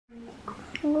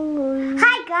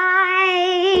Hi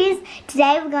guys!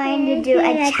 Today we're going to do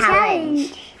a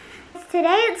challenge.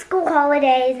 Today it's school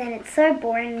holidays and it's so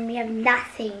boring and we have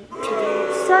nothing to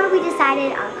do. So we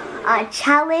decided a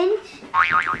challenge.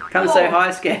 Come say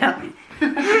hi, Scout.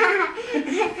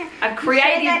 A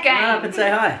creative game. Come up and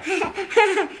say hi.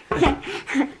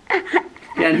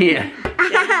 Down here.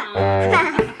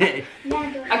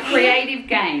 A creative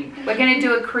game. We're going to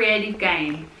do a creative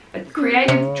game. A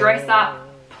creative dress-up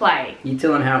play. You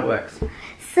tell them how it works.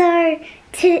 So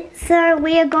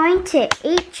we are going to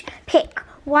each pick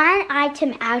one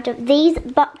item out of these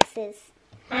boxes.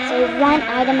 So one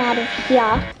item out of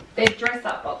here. They're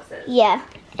dress-up boxes. Yeah,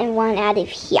 and one out of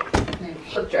here.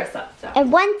 Put dress-up stuff.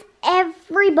 And once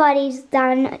everybody's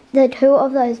done the two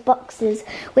of those boxes,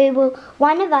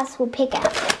 one of us will pick out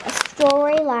a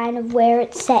storyline of where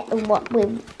it's set and what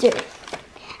we'll do.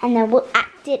 And then we'll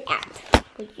act it out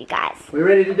with you guys. We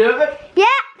ready to do it? Yeah.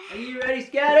 Are you ready,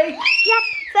 Scouty? Yep.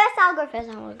 First I'll go first.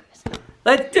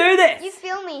 Let's do this. You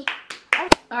feel me.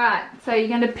 Alright, so you're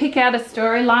going to pick out a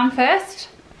storyline first?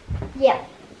 Yep.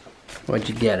 What'd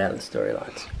you get out of the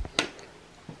storylines?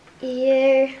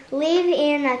 You live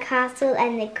in a castle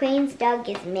and the queen's dog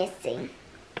is missing.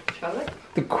 Charlotte?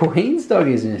 The Queen's dog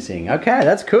is missing. Okay,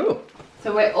 that's cool.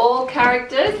 So we're all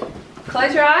characters.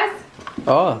 Close your eyes.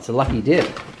 Oh, it's a lucky dip.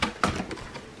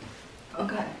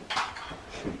 Okay.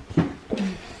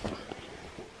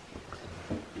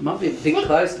 Might be a bit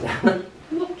close, darling.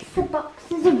 Mix the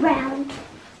boxes around.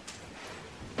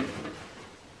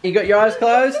 You got your eyes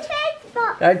closed? First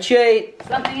box. Don't cheat.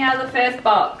 Something out of the first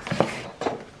box. Is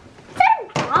that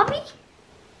a Barbie?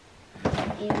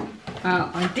 Yeah.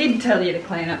 Oh, I did tell you to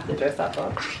clean up the dress-up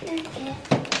box. I don't care.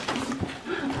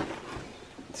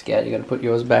 Scout, you got to put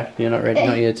yours back. You're not ready.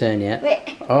 Not your turn yet.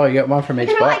 Wait. Oh, you got one from each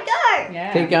Where do box. I go?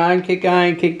 Yeah. Keep going, keep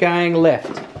going, keep going.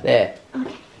 Left. There.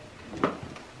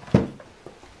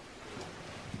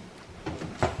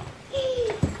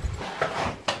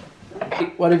 Okay.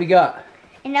 What have you got?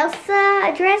 An Elsa,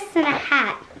 a dress, and a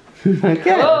hat. Okay,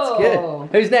 that's Cool. good.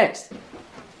 Who's next?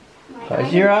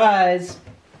 Close your eyes.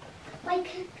 Wait,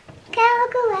 can I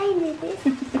look away with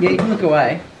this? Yeah, you can look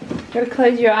away. You gotta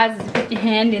close your eyes and put your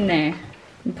hand in there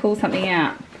and pull something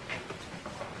out.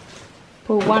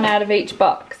 Pull one out of each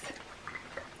box.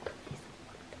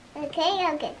 Okay,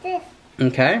 I'll get this.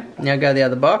 Okay, now go to the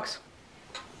other box.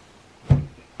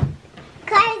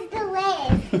 Close the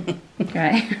lid.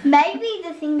 Okay. Maybe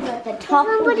the things at the top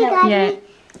will help. Yeah.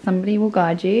 Somebody will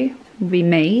guide you. It'll be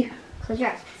me. Close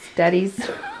your eyes. Daddy's.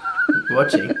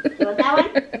 Watching. Do you want that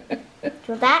one? Do you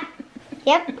want that?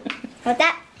 Yep. Want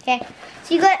that? Okay.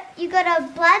 So you got a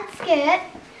blood skirt,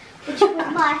 which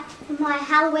was my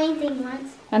Halloween thing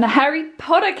once. And a Harry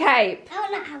Potter cape. I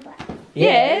want to have that.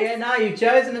 Yes. Yeah, no, you've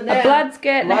chosen it now. A blood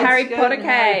skirt and a Harry Potter and a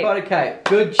Harry cape. Potter cape.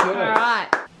 Good choice.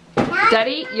 Alright.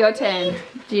 Daddy, your turn.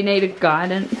 Do you need a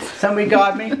guidance? Somebody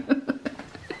guide me.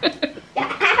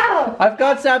 Ow! I've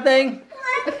got something.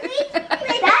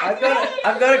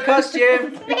 I've got a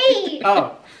costume. Me.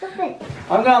 Oh, Stop it.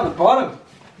 I'm going on the bottom.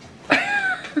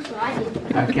 That's what I did.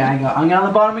 Okay, I'm going on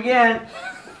the bottom again.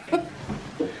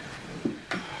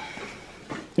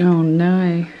 Oh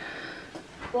no.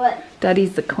 What?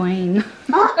 Daddy's the queen.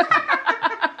 Oh,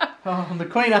 I'm the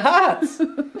Queen of Hearts.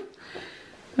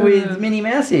 With Minnie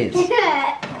Mouse ears.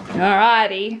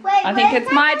 Alrighty. Wait, I think where's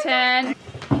it's my turn.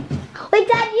 Wait,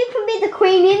 Dad, you can be the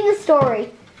queen in the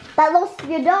story that lost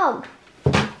your dog.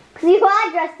 Because you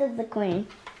are dressed as the queen.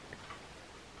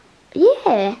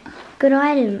 Yeah, good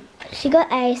item. She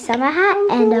got a summer hat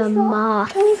and a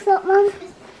mask. Can you stop, Mum?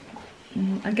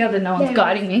 I gather no one's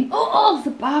guiding me. Oh, it's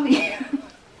a Barbie.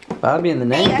 Barbie in the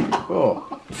name.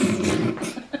 Oh.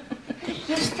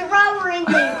 Just throw her in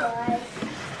there, guys.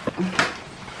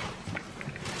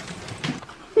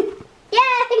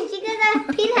 Yeah, she got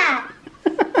a pin hat.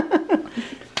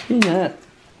 Yeah.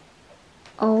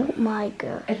 Oh my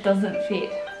god. It doesn't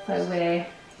fit, so we're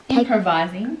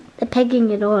improvising. They're pegging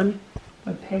it on.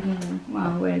 We're pegging,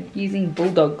 well, we're using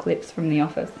bulldog clips from the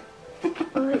office.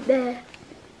 Right there.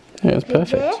 Yeah, it's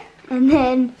perfect. There, and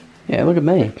then Yeah, look at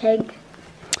me. peg.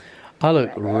 I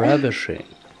look ravishing.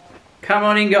 Come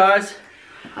on in, guys.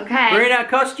 Okay. We're in our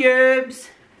costumes.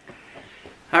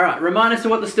 Alright, remind us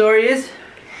of what the story is.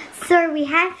 So we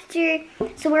have to.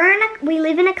 So we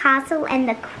live in a castle, and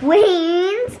the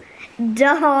queen's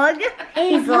dog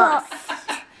is lost.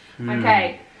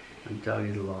 Okay. The dog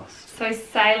is lost. So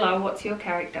Sailor, what's your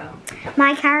character?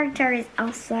 My character is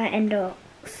Elsa, and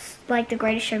like the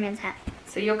Greatest Showman's hat.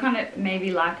 So you're kind of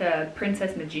maybe like a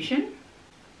princess magician?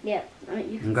 Yep,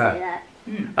 you can Okay. say that.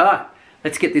 Alright,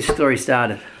 let's get this story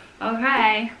started.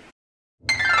 Okay.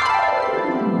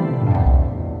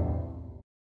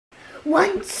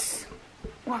 Once,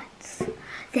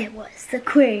 there was the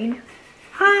Queen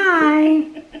Hi.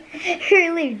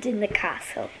 who lived in the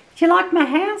castle Do you like my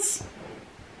house?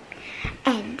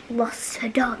 and lost her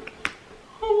dog.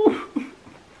 Oh,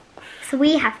 So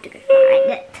we have to go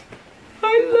find it.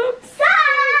 I love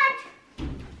Sarge!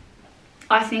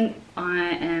 I think I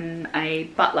am a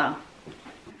butler.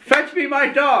 Fetch me my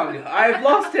dog. I've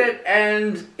lost it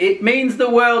and it means the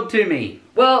world to me.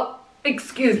 Well,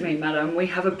 excuse me, madam, we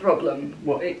have a problem.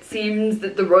 What? It seems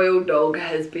that the royal dog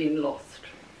has been lost.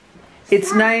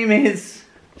 Its name is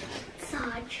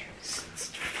Sarge.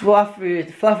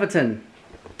 Flufferton. Flufferton!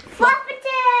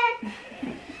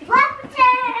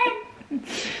 Flufferton!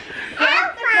 I'll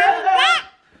find it!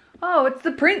 Oh, it's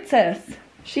the princess.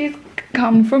 She's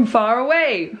come from far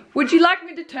away. Would you like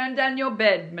me to turn down your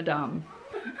bed, madame?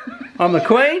 I'm the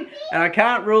Queen and I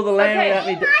can't rule the land Okay. without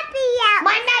me. Might be outside.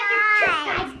 My magic trick,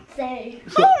 I'd say.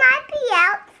 He might be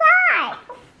outside.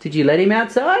 Did you let him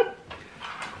outside?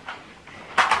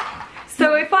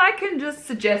 So if I can just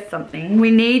suggest something, we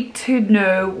need to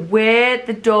know where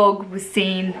the dog was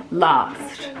seen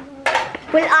last.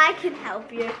 Well, I can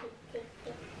help you.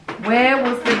 Where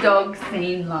was the dog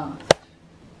seen last?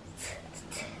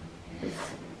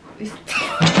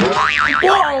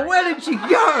 Whoa, where did she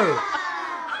go?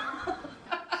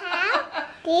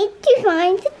 Did you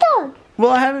find the dog?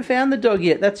 Well, I haven't found the dog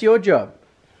yet. That's your job.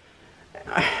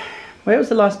 Where was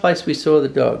the last place we saw the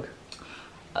dog?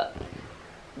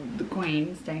 The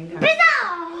Queen staying there.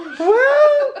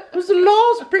 Well, it was the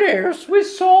last place we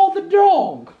saw the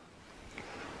dog.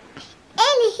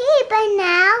 In here, but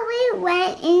now we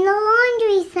went in the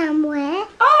laundry somewhere.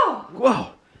 Oh, Whoa,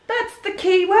 that's the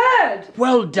key word.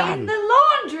 well In done. the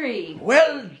laundry.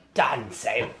 Well done,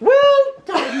 Sailor. Well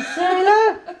done,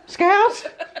 Sailor. Scout,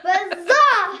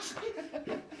 Bazaar!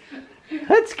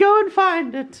 let's go and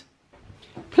find it.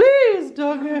 Please,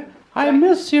 doggy. I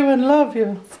miss you and love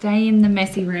you. Stay in the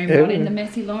messy room, not in the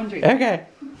messy laundry. Okay.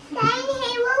 Stay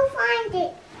here, we'll find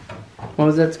it. What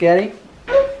was that, Scatty?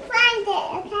 We'll find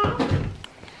it, okay?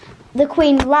 The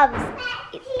Queen loves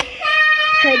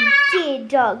her dear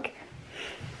dog.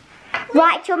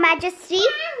 Right, Your Majesty?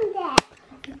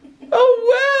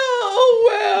 Oh,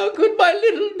 well, could my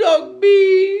little dog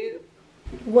be?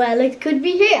 Well, it could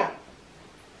be here.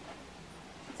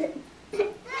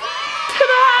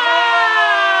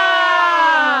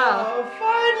 Oh,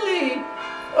 finally!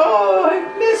 Oh,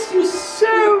 I've missed you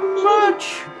so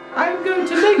much. I'm going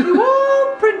to make you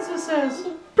all princesses.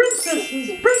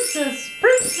 Princesses,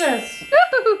 princess.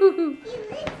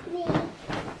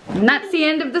 And that's the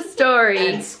end of the story.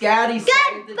 And Scouty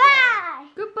saved the day.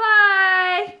 Goodbye!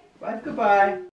 Goodbye. Bye, goodbye.